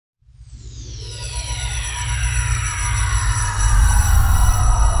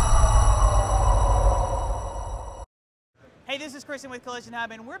this is Kristen with Collision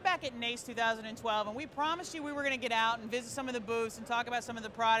Hub, and we're back at NACE 2012, and we promised you we were going to get out and visit some of the booths and talk about some of the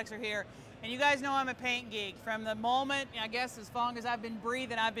products that are here. And you guys know I'm a paint geek. From the moment, I guess as long as I've been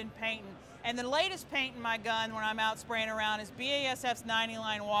breathing, I've been painting. And the latest paint in my gun when I'm out spraying around is BASF's 90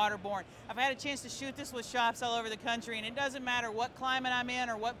 line Waterborne. I've had a chance to shoot this with shops all over the country, and it doesn't matter what climate I'm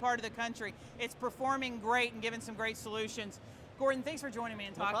in or what part of the country, it's performing great and giving some great solutions. Gordon, thanks for joining me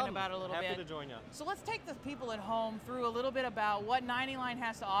and talking about it a little bit. Happy to join you. So let's take the people at home through a little bit about what 90 line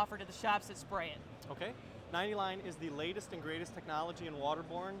has to offer to the shops that spray it. Okay. 90 line is the latest and greatest technology in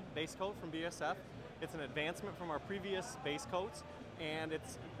Waterborne base coat from BASF. It's an advancement from our previous base coats, and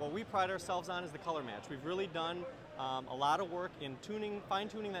it's what we pride ourselves on is the color match. We've really done a lot of work in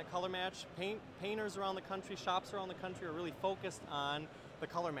fine-tuning that color match. Painters around the country, shops around the country are really focused on the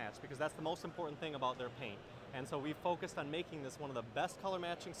color match because that's the most important thing about their paint. And so we've focused on making this one of the best color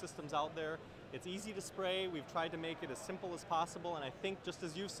matching systems out there. It's easy to spray. We've tried to make it as simple as possible, and I think just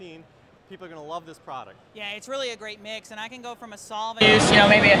as you've seen, people are going to love this product. Yeah, it's really a great mix, and I can go from a solvent use,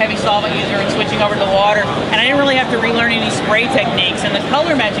 maybe a heavy solvent user, and switching over to the water, and I didn't really have to relearn any spray techniques, and the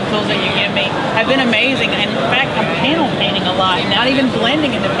color matching tools that you give me have been amazing. And in fact, I'm panel painting a lot, not even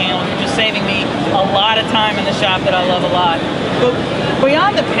blending into panels, which is saving me a lot of time in the shop that I love a lot. But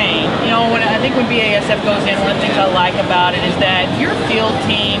beyond the paint, I think when BASF goes in, one of the things I like about it is that your field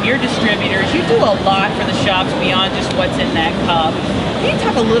team, your distributors, you do a lot for the shops beyond just what's in that cup. Can you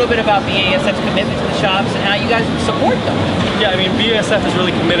talk a little bit about BASF's commitment to the shops and how you guys support them? Yeah, I mean, BASF is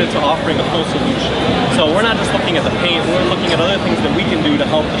really committed to offering a full solution. So we're not just looking at the paint, we're looking at other things that we can do to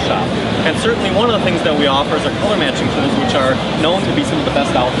help the shop. And certainly one of the things that we offer is our color matching tools, which are known to be some of the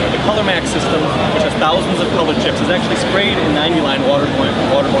best out there. The Color Max system, which has thousands of color chips, is actually sprayed in 90 line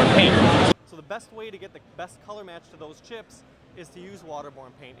Waterborne paint. So the best way to get the best color match to those chips is to use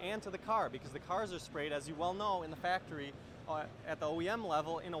Waterborne paint, and to the car, because the cars are sprayed, as you well know, in the factory at the OEM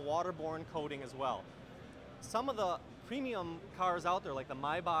level in a Waterborne coating as well. Some of the premium cars out there, like the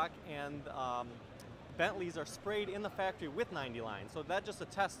Maybach and Bentleys, are sprayed in the factory with 90 line, so that just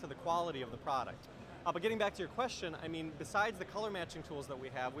attests to the quality of the product. But getting back to your question, I mean, besides the color matching tools that we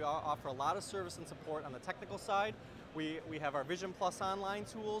have, we offer a lot of service and support on the technical side. We have our Vision Plus online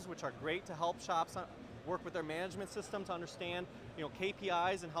tools, which are great to help shops work with their management system to understand,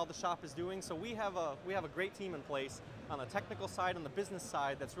 KPIs and how the shop is doing. So we have a great team in place on the technical side and the business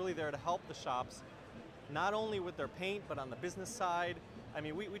side that's really there to help the shops, not only with their paint, but on the business side. I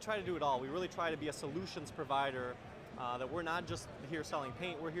mean, we try to do it all. We really try to be a solutions provider, that we're not just here selling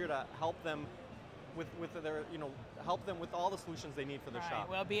paint. We're here to help them help them with all the solutions they need for their shop.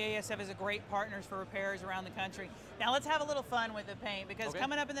 Well, BASF is a great partners for repairers around the country. Now let's have a little fun with the paint, because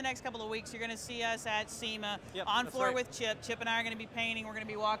coming up in the next couple of weeks, you're going to see us at SEMA on floor with Chip. Chip and I are going to be painting. We're going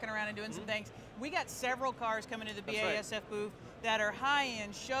to be walking around and doing some things. We got several cars coming to the BASF booth that are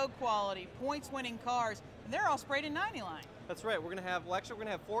high-end, show quality, points-winning cars, and they're all sprayed in 90 line. That's right. We're going to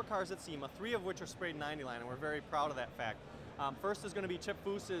have 4 cars at SEMA, 3 of which are sprayed in 90 line, and we're very proud of that fact. First is going to be Chip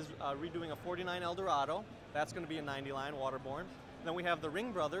Foose is redoing a 49 Eldorado. That's going to be a 90 line Waterborne. Then we have the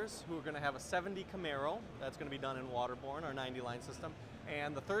Ring Brothers, who are going to have a 70 Camaro. That's going to be done in Waterborne, our 90 line system.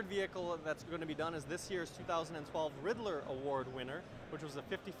 And the third vehicle that's going to be done is this year's 2012 Riddler Award winner, which was a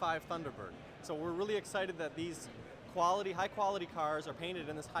 55 Thunderbird. So we're really excited that these high quality cars are painted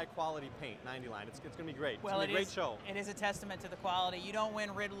in this high quality paint, 90 line. It's going to be great. Well, it's going to be a great show. It is a testament to the quality. You don't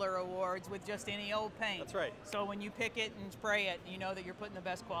win Riddler Awards with just any old paint. That's right. So when you pick it and spray it, you know that you're putting the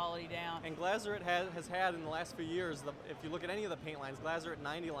best quality down. And Glasurit has had in the last few years, if you look at any of the paint lines, Glasurit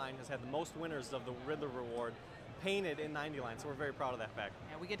 90 line has had the most winners of the Riddler Award painted in 90 line, so we're very proud of that fact.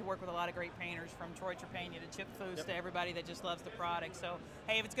 And we get to work with a lot of great painters, from Troy Trepagna to Chip Foose to everybody that just loves the product. So,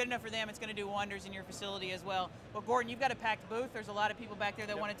 hey, if it's good enough for them, it's going to do wonders in your facility as well. Well, Gordon, you've got a packed booth. There's a lot of people back there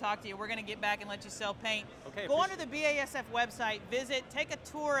that want to talk to you. We're going to get back and let you sell paint. Okay, go onto the BASF website, visit, take a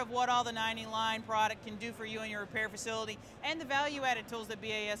tour of what all the 90 line product can do for you and your repair facility, and the value-added tools that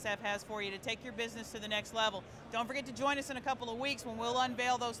BASF has for you to take your business to the next level. Don't forget to join us in a couple of weeks when we'll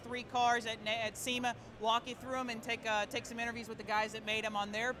unveil those 3 cars at SEMA, walk you through them, and take some interviews with the guys that made them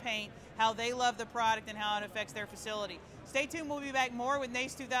on their paint, how they love the product and how it affects their facility. Stay tuned, we'll be back more with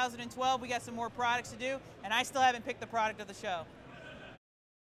NACE 2012. We got some more products to do, and I still haven't picked the product of the show.